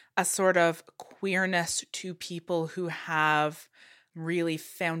series, a sort of queerness to people who have really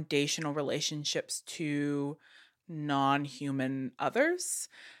foundational relationships to non-human others.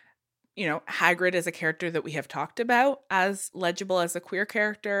 You know, Hagrid is a character that we have talked about as legible as a queer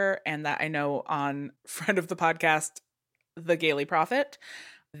character, and that I know on friend of the podcast, The Gayly Prophet,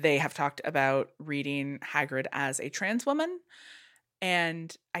 they have talked about reading Hagrid as a trans woman.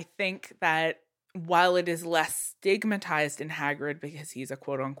 And I think that while it is less stigmatized in Hagrid because he's a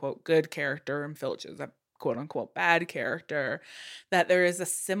quote-unquote good character and Filch is a quote-unquote bad character, that there is a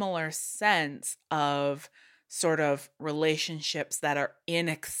similar sense of sort of relationships that are in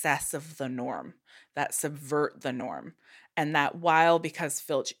excess of the norm, that subvert the norm. And that while, because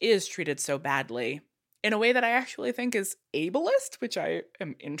Filch is treated so badly, in a way that I actually think is ableist, which I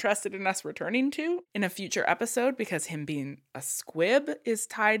am interested in us returning to in a future episode, because him being a squib is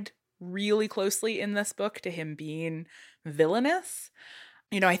tied really closely in this book to him being villainous.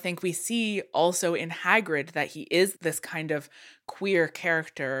 You know, I think we see also in Hagrid that he is this kind of queer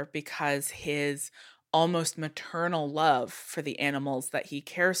character because his almost maternal love for the animals that he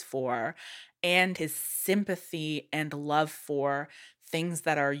cares for and his sympathy and love for things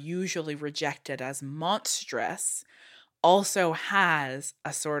that are usually rejected as monstrous also has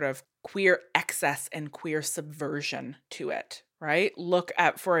a sort of queer excess and queer subversion to it, right? Look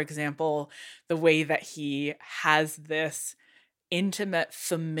at, for example, the way that he has this intimate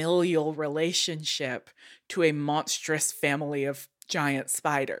familial relationship to a monstrous family of giant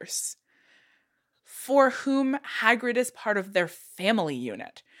spiders, for whom Hagrid is part of their family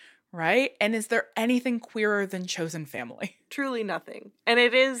unit, right? And is there anything queerer than chosen family? Truly nothing. And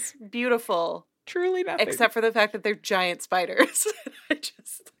it is beautiful. Truly nothing. Except for the fact that they're giant spiders.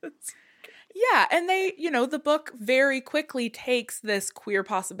 Yeah, and they, you know, the book very quickly takes this queer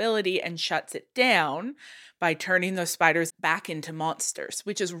possibility and shuts it down by turning those spiders back into monsters,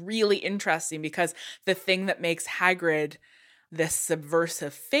 which is really interesting because the thing that makes Hagrid this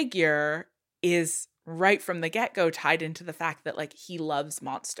subversive figure is right from the get-go tied into the fact that, like, he loves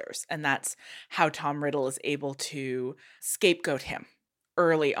monsters. And that's how Tom Riddle is able to scapegoat him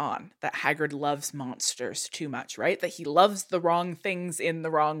early on, that Hagrid loves monsters too much, right? That he loves the wrong things in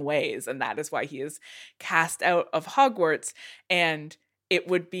the wrong ways. And that is why he is cast out of Hogwarts. And it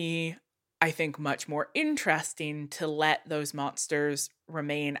would be, I think, much more interesting to let those monsters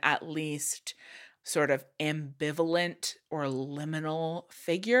remain at least sort of ambivalent or liminal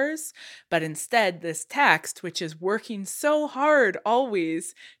figures. But instead, this text, which is working so hard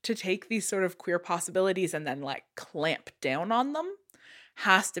always to take these sort of queer possibilities and then like clamp down on them,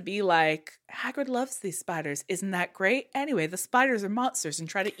 has to be like, Hagrid loves these spiders. Isn't that great? Anyway, the spiders are monsters and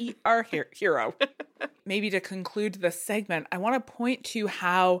try to eat our hero. Maybe to conclude this segment, I want to point to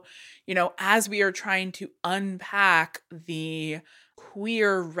how, you know, as we are trying to unpack the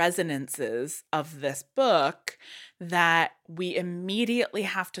queer resonances of this book, that we immediately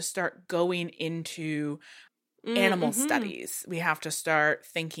have to start going into animal studies. We have to start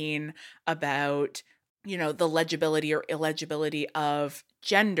thinking about, you know, the legibility or illegibility of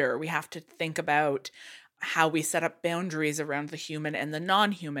gender. We have to think about how we set up boundaries around the human and the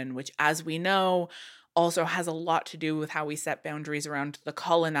non-human, which, as we know, also has a lot to do with how we set boundaries around the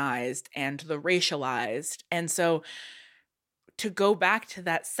colonized and the racialized. And so to go back to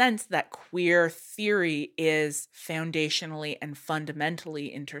that sense that queer theory is foundationally and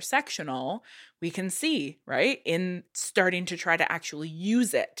fundamentally intersectional, we can see, right, in starting to try to actually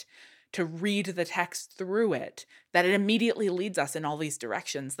use it to read the text through it, that it immediately leads us in all these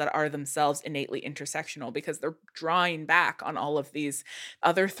directions that are themselves innately intersectional because they're drawing back on all of these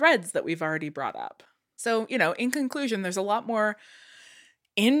other threads that we've already brought up. So, in conclusion, there's a lot more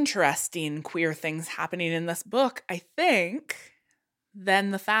interesting queer things happening in this book, I think,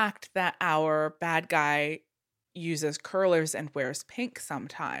 than the fact that our bad guy uses curlers and wears pink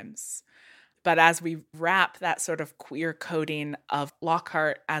sometimes. But as we wrap that sort of queer coding of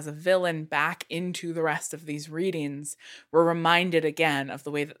Lockhart as a villain back into the rest of these readings, we're reminded again of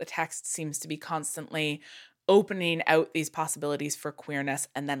the way that the text seems to be constantly opening out these possibilities for queerness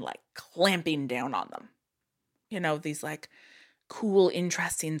and then clamping down on them. These cool,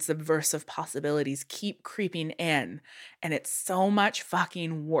 interesting, subversive possibilities keep creeping in, and it's so much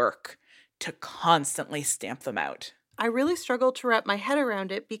fucking work to constantly stamp them out. I really struggle to wrap my head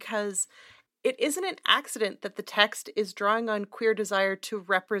around it because it isn't an accident that the text is drawing on queer desire to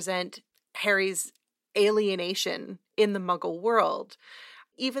represent Harry's alienation in the Muggle world.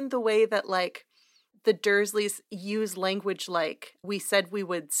 Even the way that, the Dursleys use language like, we said we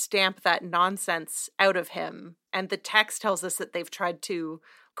would stamp that nonsense out of him. And the text tells us that they've tried to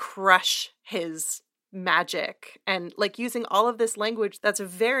crush his magic and using all of this language that's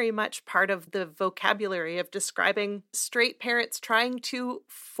very much part of the vocabulary of describing straight parents trying to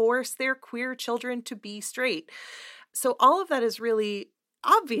force their queer children to be straight. So all of that is really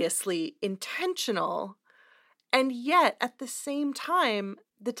obviously intentional. And yet at the same time,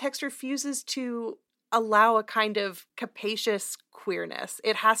 the text refuses to allow a kind of capacious queerness.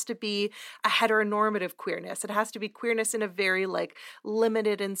 It has to be a heteronormative queerness. It has to be queerness in a very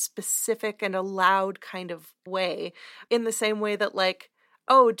limited and specific and allowed kind of way. In the same way that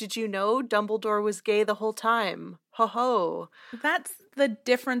oh, did you know Dumbledore was gay the whole time? Ho ho. That's the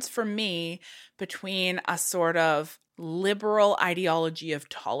difference for me between a sort of liberal ideology of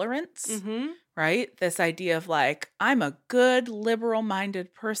tolerance, right? This idea of I'm a good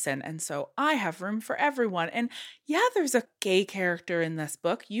liberal-minded person, and so I have room for everyone. And yeah, there's a gay character in this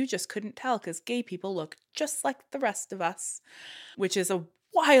book. You just couldn't tell because gay people look just like the rest of us, which is a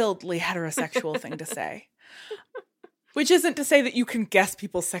wildly heterosexual thing to say. Which isn't to say that you can guess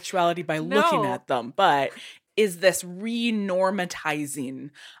people's sexuality by looking at them, but is this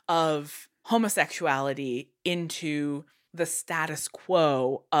renormatizing of homosexuality into the status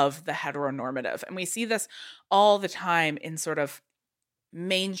quo of the heteronormative. And we see this all the time in sort of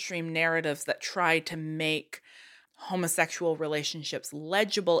mainstream narratives that try to make homosexual relationships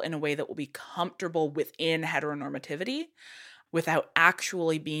legible in a way that will be comfortable within heteronormativity without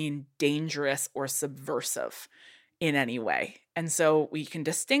actually being dangerous or subversive in any way. And so we can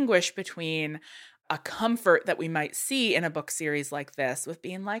distinguish between a comfort that we might see in a book series like this with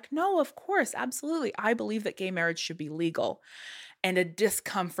being no, of course, absolutely, I believe that gay marriage should be legal, and a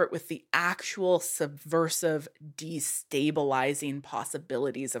discomfort with the actual subversive, destabilizing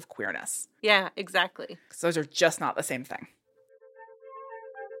possibilities of queerness. Yeah, exactly. Because those are just not the same thing.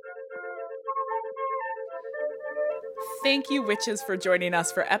 Thank you, witches, for joining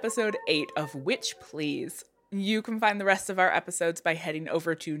us for episode 8 of Witch Please. You can find the rest of our episodes by heading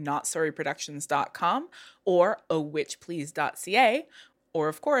over to notsorryproductions.com or owitchplease.ca, or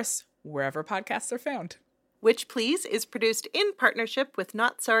of course, wherever podcasts are found. Witch Please is produced in partnership with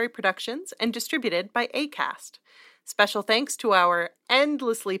Not Sorry Productions and distributed by Acast. Special thanks to our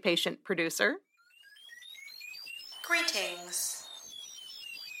endlessly patient producer. Greetings.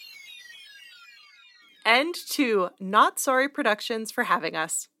 And to Not Sorry Productions for having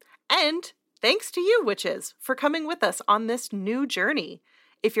us. And thanks to you, witches, for coming with us on this new journey.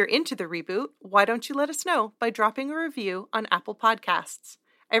 If you're into the reboot, why don't you let us know by dropping a review on Apple Podcasts?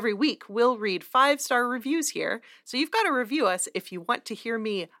 Every week, we'll read 5-star reviews here, so you've got to review us if you want to hear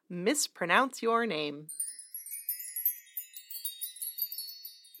me mispronounce your name.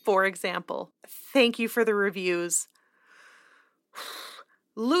 For example, thank you for the reviews.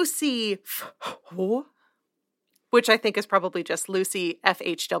 Lucy, which I think is probably just Lucy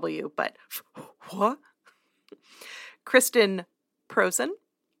FHW, but what? Kristen Prosen,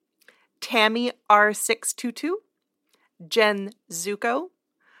 Tammy R622, Jen Zuko,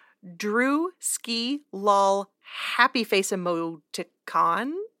 Drew Ski Lol Happy Face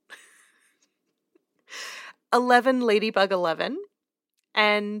Emoticon, 11 Ladybug 11,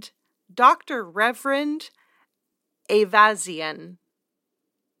 and Dr. Reverend Avazian.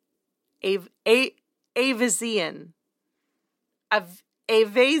 Avazian.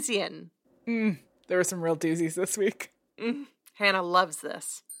 Avazian. There were some real doozies this week. Hannah loves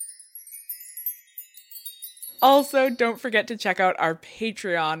this. Also, don't forget to check out our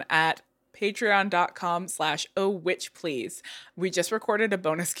Patreon at patreon.com/ohwitchplease. We just recorded a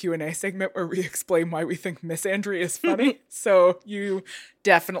bonus Q&A segment where we explain why we think Miss Andrea is funny. So you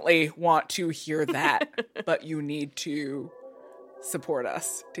definitely want to hear that, but you need to support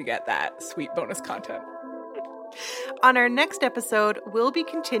us to get that sweet bonus content. On our next episode, we'll be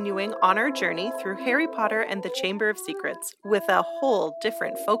continuing on our journey through Harry Potter and the Chamber of Secrets with a whole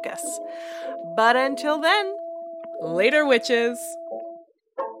different focus. But until then, later, witches!